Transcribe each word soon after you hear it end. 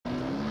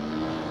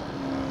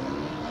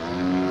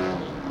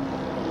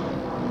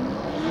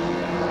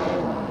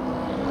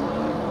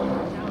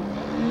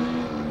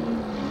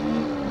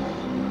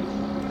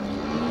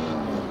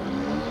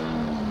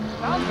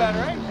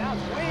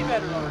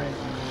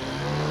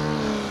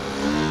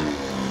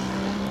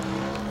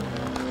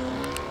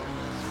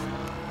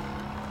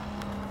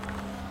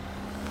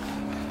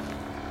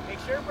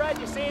heard Brad,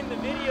 you say in the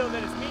video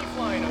that it's me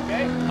flying,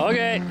 okay?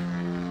 Okay.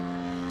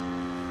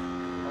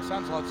 That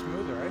sounds a lot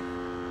smoother, right?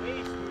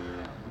 Way smoother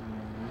now.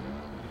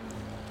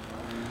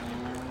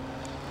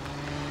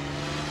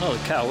 Holy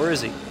cow, where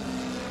is he?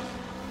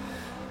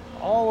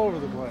 All over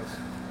the place.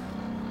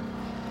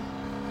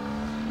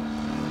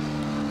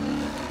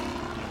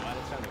 Wow,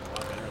 that sounded a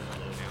lot better on the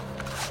low now.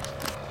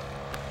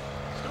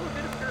 Still a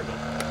bit of curve.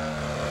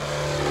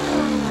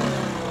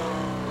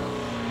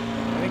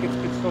 I think it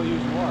could still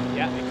use more.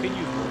 Yeah, it could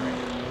use more, right?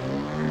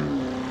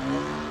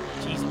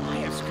 Jeez, I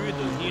have screwed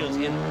those needles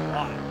in a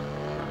lot.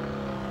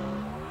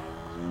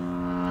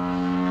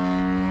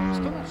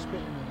 Still not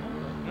spitting in the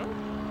No?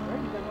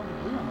 right? You got one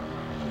degree on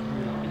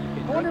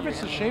it. I wonder if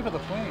it's the shape of the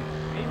plane.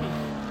 Maybe.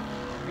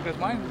 Because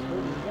mine is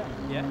dirty again.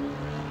 Yeah.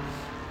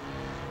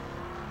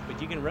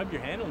 But you can rub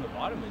your hand on the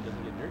bottom and it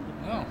doesn't get dirty.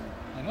 No,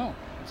 I know.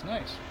 It's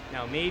nice.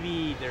 Now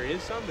maybe there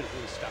is some, but it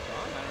was stuck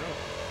on. I don't know.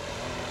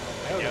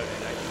 I doubt it.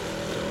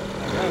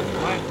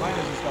 Mine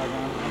isn't stuck on.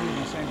 I'm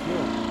using the same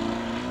fuel.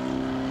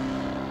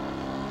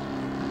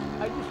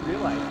 I just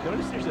realized.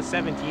 Notice there's a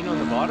 17 on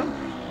the bottom.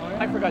 Oh,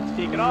 yeah. I forgot to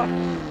take it off.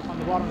 On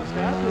the bottom of the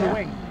stab or the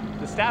wing?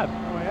 The stab.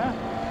 Oh, yeah?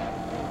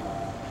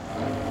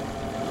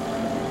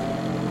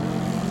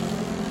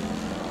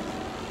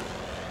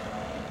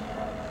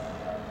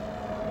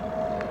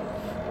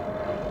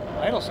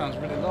 Idle sounds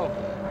really low.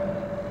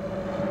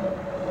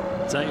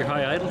 Is that your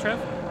high idle, Trev?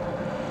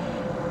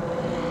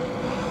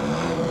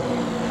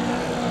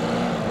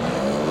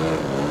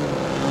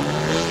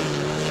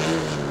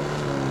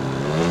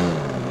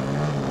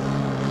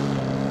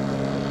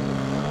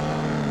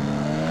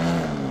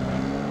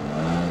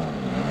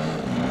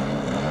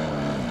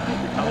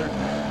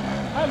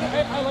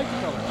 I like the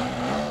color.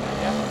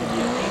 Yeah, it'd be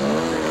a pain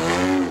more.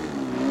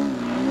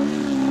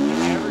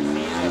 You ever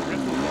seen the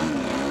ripples on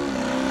the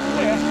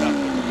stuff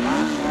with the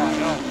glass? Oh, I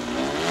know.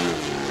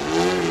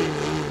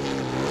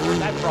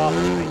 That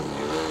problem is nice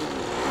too.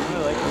 I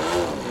really like it.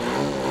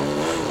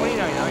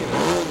 $29.99.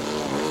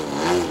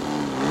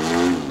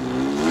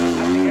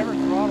 Nothing ever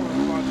throttle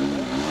response to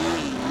this.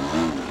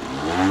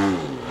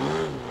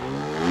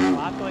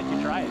 I'll have to let you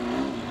try it.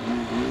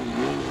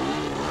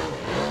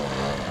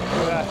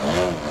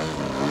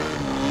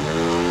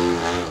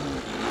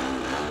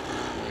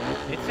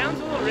 It sounds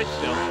a little rich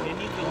still. It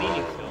needs the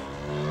leaning still.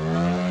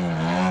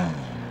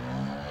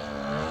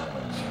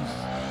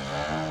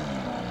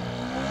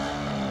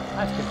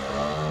 That's good.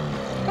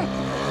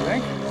 You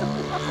think?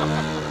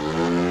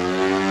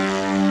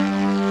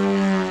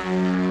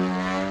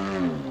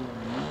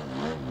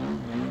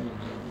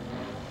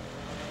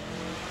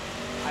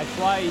 I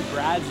fly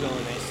Brad's zone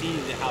and I see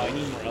how I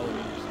need more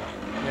elevators.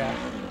 Yeah.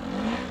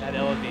 That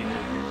elevator is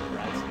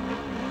Brad's zone.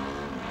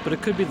 But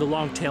it could be the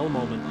long tail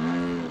moment.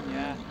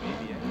 Yeah,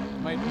 maybe.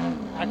 Might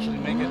actually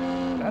make it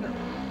better.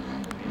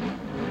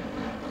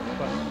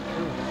 But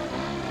true.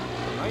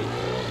 Right.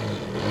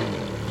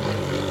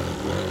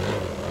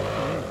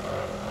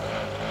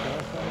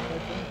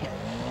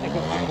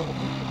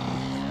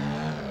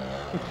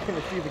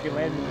 Gonna see if we can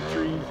land in the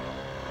trees.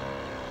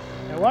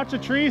 Now watch the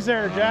trees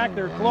there, Jack.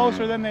 They're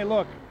closer than they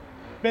look.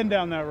 Been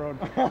down that road.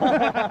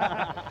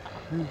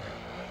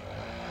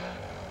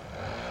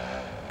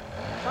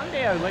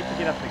 Someday I would like to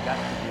get up the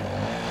guts to do that.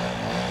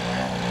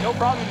 No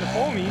problem to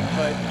pull me,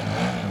 but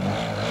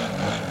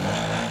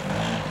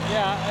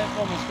Yeah, I've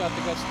almost got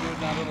the guts to do it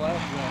now that I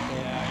have to.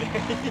 yeah.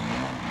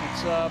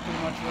 It's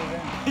pretty much what it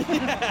is.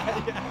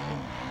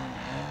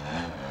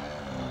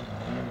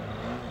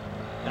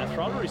 That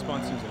throttle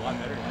response seems a lot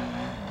better now.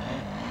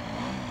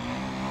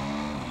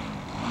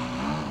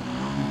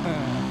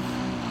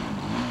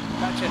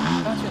 Touch it,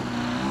 touch it.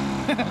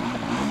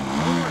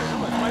 No,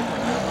 it's my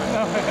point.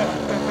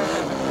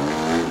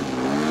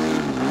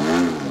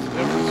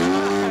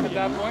 At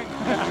that point.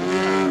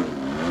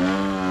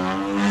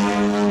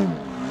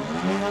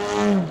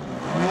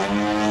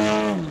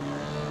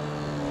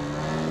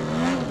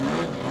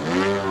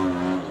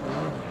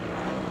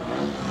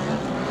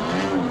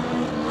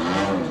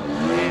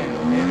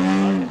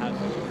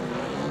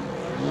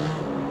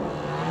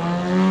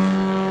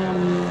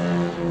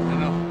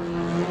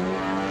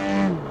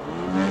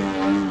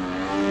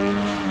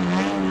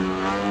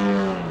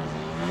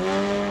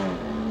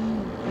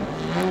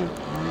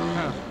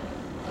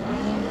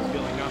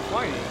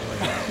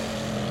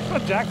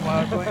 Jack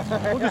planes.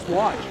 We'll just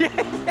watch.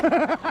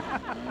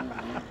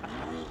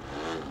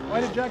 Why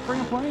did Jack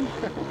bring a plane?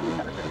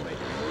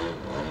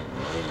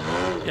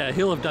 Yeah,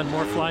 he'll have done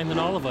more flying than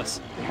all of us.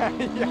 yeah.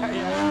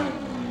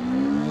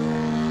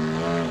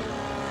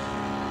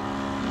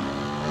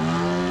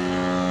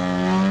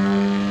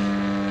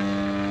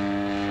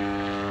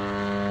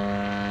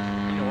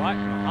 You know what?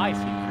 I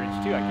see bridge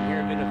too. I can hear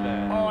a bit of a...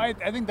 Oh,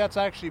 I think that's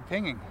actually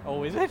pinging.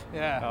 Oh, is it?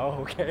 Yeah.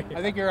 Oh, okay.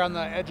 I think you're on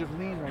the edge of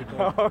lean right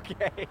there.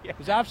 Okay.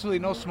 There's absolutely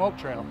no smoke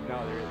trail.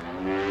 No, there isn't.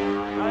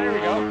 Oh, there we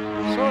go.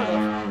 Sort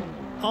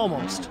of.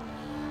 Almost.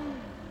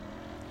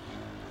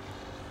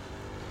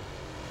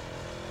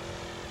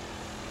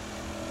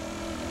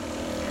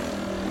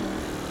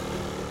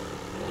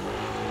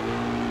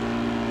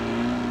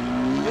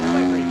 This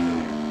might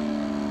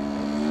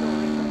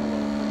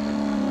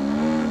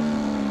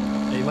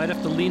might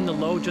have to lean the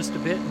low just a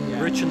bit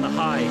and rich in the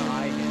high.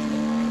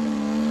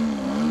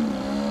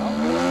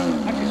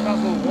 Oh, actually smells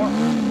a little warm. I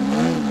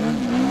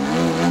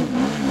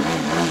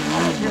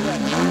hear that.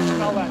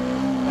 Smell that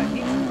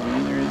heat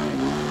smell. There is.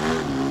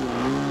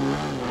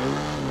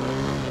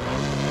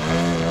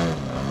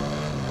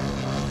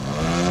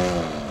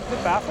 Is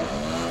it baffled?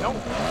 No.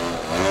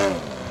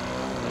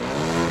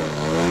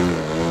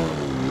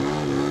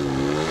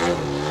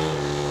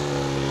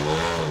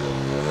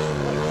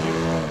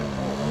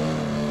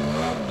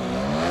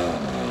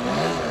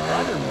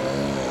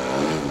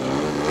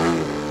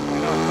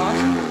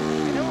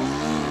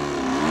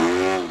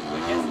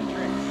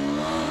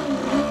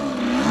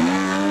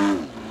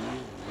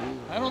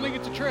 I don't think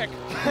it's a trick.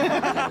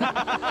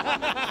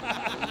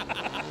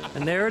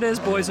 And there it is,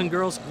 boys and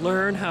girls.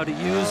 Learn how to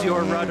use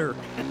your rudder.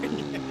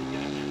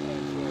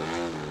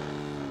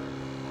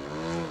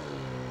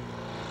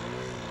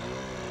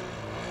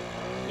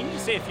 You need to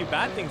say a few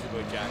bad things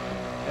about Jack.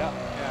 Yeah.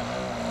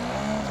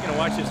 He's gonna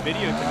watch this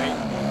video tonight.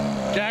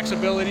 Jack's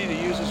ability to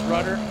use his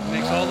rudder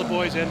makes all the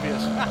boys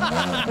envious.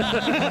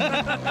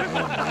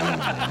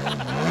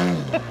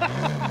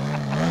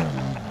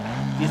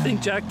 Do you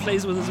think Jack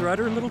plays with his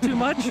rudder a little too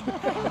much?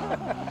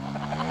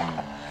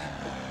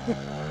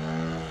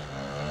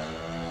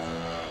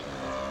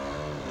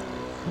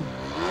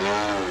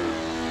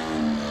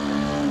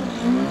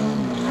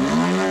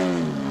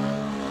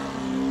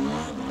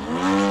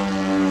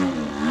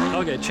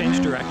 Okay, change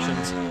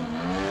directions.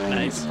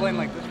 Nice. He's playing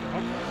like this for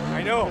home.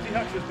 I know. He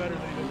hucks better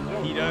than he does his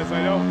own. He does,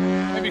 I know.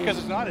 Maybe because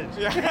it's not his.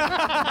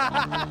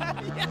 Yeah,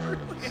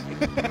 really.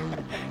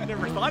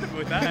 Never thought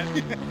about that.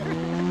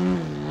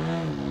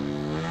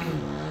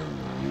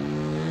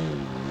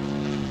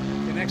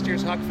 Okay, next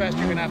year's Huck Fest,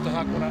 you're gonna have to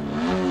huck one of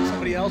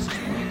somebody else's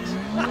planes.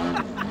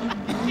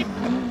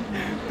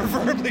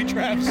 Preferably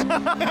Trav's.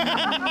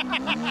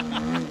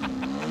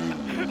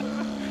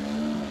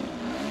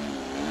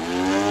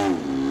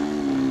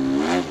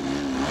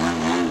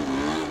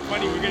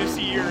 Funny, we're gonna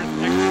see your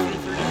extra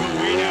 330 go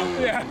way down.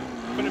 Yeah.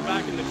 Put it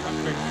back in the truck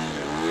quick.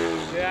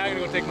 Yeah, I'm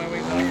gonna go take my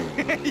wings off.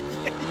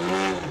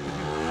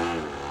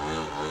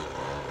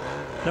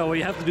 No, what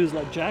you have to do is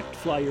let Jack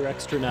fly your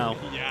extra now.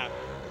 Yeah.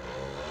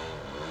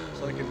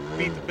 So I can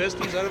beat the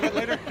Pistons out of it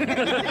later.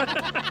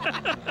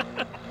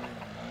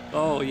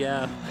 Oh,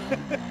 yeah.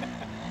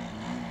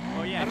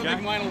 Oh yeah, I don't Jack.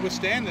 think mine will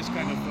withstand this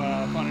kind of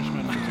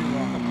punishment for too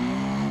long.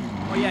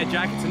 Oh yeah,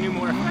 Jack, it's a new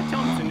motor. I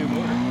tell him it's a new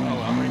motor. Oh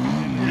well, right.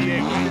 The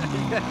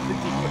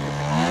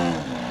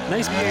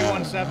Nice,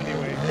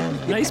 DA120 weight.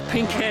 nice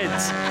pink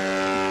heads.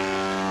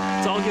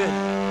 It's all good.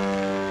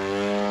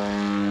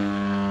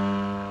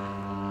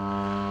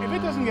 If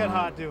it doesn't get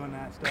hot doing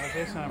that stuff,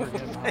 it's never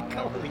getting hot.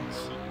 Holy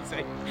jeez.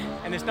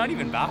 And it's not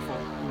even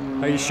baffled.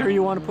 Are you sure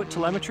you want to put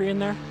telemetry in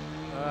there?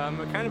 I'm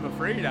kind of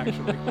afraid,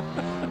 actually.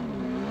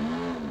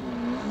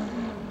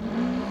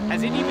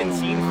 Has it even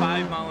seen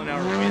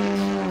 5-mile-an-hour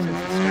winds since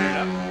it started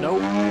up?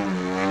 Nope.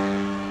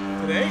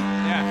 Today?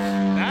 Yeah.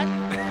 That?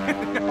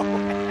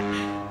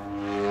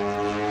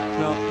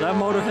 No, that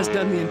motor has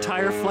done the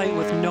entire flight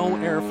with no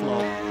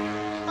airflow.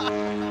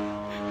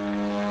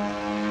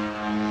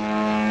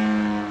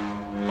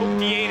 Hope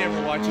DA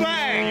never watches this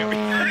video.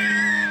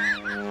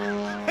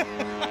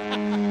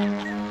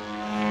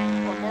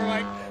 Or more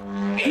like,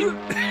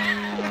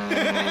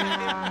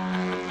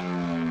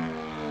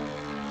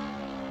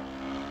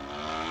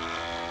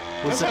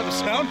 Was does have a that,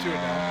 sound to it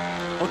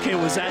now. okay,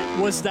 was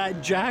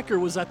that Jack or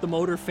was that the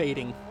motor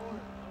fading?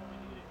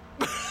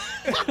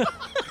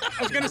 I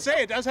was gonna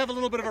say, it does have a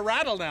little bit of a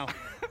rattle now.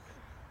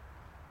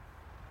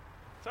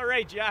 It's all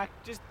right, Jack.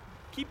 Just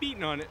keep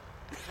eating on it.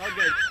 It's all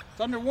good. It's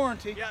under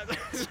warranty. Yeah.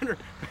 It's under... I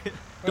have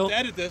Don't- to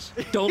edit this.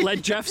 Don't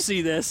let Jeff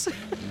see this.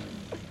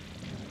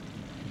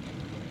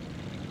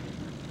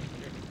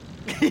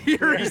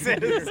 Here he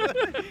says.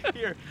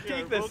 Here,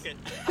 take this. Thank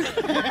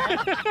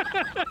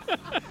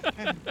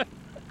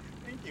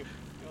you.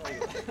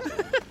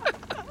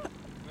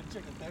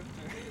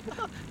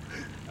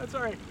 That's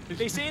all right.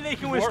 They say they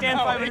can withstand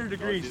 500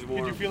 degrees.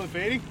 Did you feel it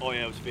fading? Oh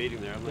yeah, it was fading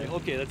there. I'm like,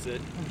 okay, that's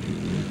it.